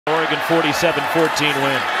Oregon 47-14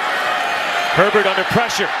 win. Herbert under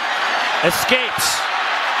pressure. Escapes.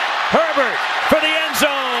 Herbert for the end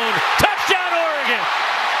zone. Touchdown, Oregon.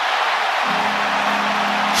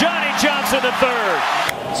 Johnny Johnson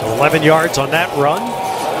III. So 11 yards on that run.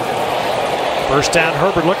 First down,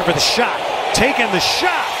 Herbert looking for the shot. Taking the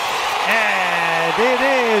shot. And it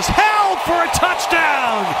is held for a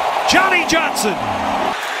touchdown. Johnny Johnson.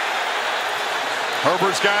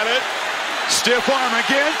 Herbert's got it. Stiff arm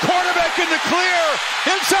again. Quarterback in the clear.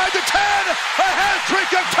 Inside the 10. A hat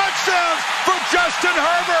trick of touchdowns for Justin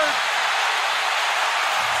Herbert.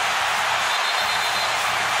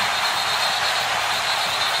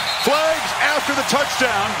 Flags after the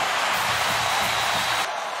touchdown.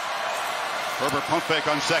 Herbert pump fake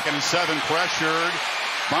on 2nd and 7. Pressured.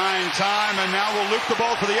 Buying time, and now will loop the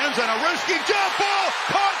ball for the end zone. A risky jump ball.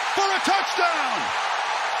 Caught for a touchdown.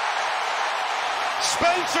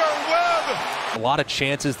 Spencer Webb. A lot of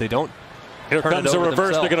chances they don't. Here comes the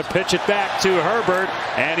reverse. They're going to pitch it back to Herbert,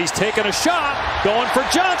 and he's taking a shot. Going for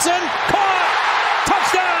Johnson. Caught.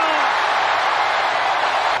 Touchdown.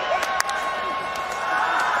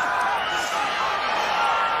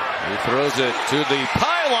 He throws it to the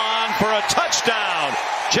pylon for a touchdown.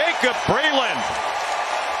 Jacob Breland.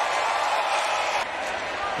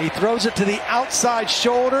 He throws it to the outside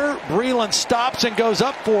shoulder. Breland stops and goes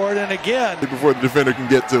up for it, and again. Before the defender can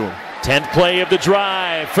get to him. 10th play of the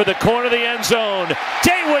drive for the corner of the end zone.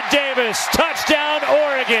 Daewood Davis, touchdown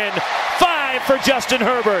Oregon. 5 for Justin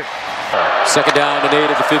Herbert. 2nd down and 8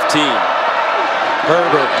 at the 15.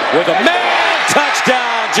 Herbert with a man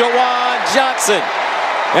touchdown, Juwan Johnson.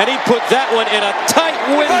 And he put that one in a tight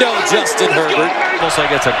window, Justin Herbert. Almost like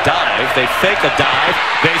it's a dive. They fake a dive.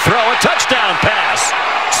 They throw a touchdown pass.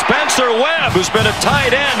 Spencer Webb, who's been a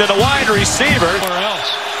tight end and a wide receiver. Where else?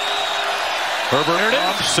 Herbert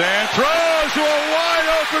ups and throws to a wide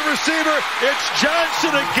open receiver. It's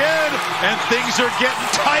Johnson again, and things are getting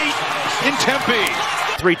tight in Tempe.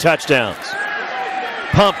 3 touchdowns.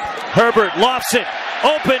 Pump. Herbert lofts it.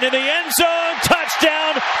 Open in the end zone.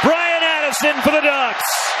 Touchdown. Brian Addison for the Ducks.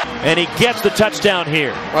 And he gets the touchdown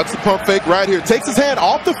here. Watch the pump fake right here. Takes his hand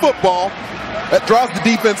off the football. That draws the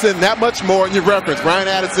defense in that much more in your reference. Brian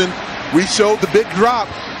Addison, we showed the big drop.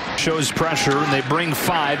 Shows pressure, and they bring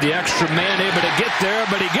 5. The extra man able to get there,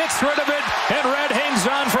 but he gets rid of it, and Red hangs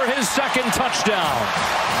on for his 2nd touchdown.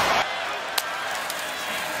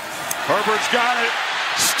 Herbert's got it.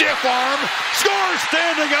 Stiff arm. Scores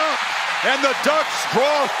standing up. And the Ducks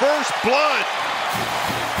draw first blood.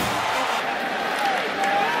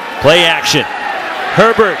 Play action.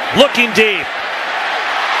 Herbert looking deep.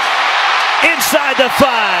 Inside the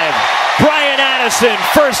 5. Brian Addison,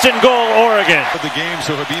 1st and goal, Oregon. The game,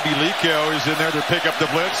 so Habibi Likio is in there to pick up the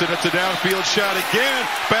blitz, and it's a downfield shot again.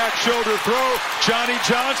 Back shoulder throw. Johnny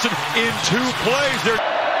Johnson in 2 plays.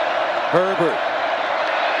 Herbert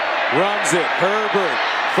runs it. Herbert,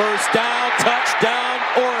 1st down, touchdown,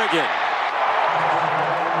 Oregon.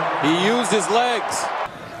 He used his legs.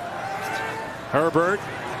 Herbert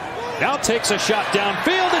now takes a shot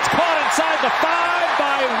downfield. It's caught inside the 5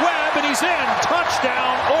 by Webb, and he's in.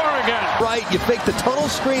 Touchdown, Oregon. Right, you fake the tunnel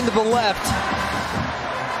screen to the left,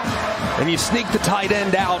 and you sneak the tight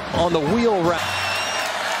end out on the wheel route.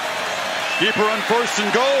 Keeper on 1st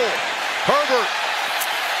and goal. Herbert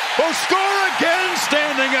will score again,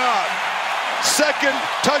 standing up. 2nd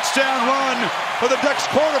touchdown run for the Ducks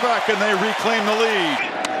quarterback, and they reclaim the lead.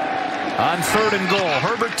 On 3rd and goal,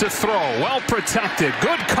 Herbert to throw, well protected,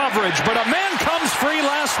 good coverage, but a man comes free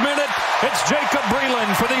last minute. It's Jacob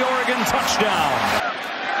Breland for the Oregon touchdown.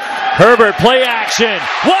 Herbert play action,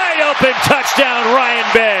 wide open touchdown, Ryan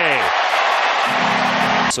Bay.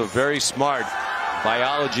 So very smart.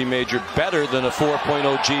 Biology major, better than a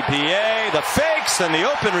 4.0 GPA. The fakes and the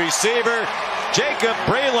open receiver. Jacob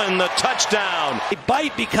Breland, the touchdown. They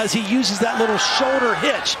bite because he uses that little shoulder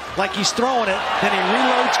hitch like he's throwing it. Then he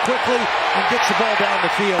reloads quickly and gets the ball down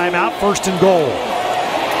the field. I'm out, 1st and goal.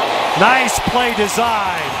 Nice play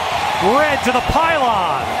design. Red to the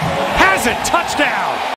pylon. Has it. Touchdown.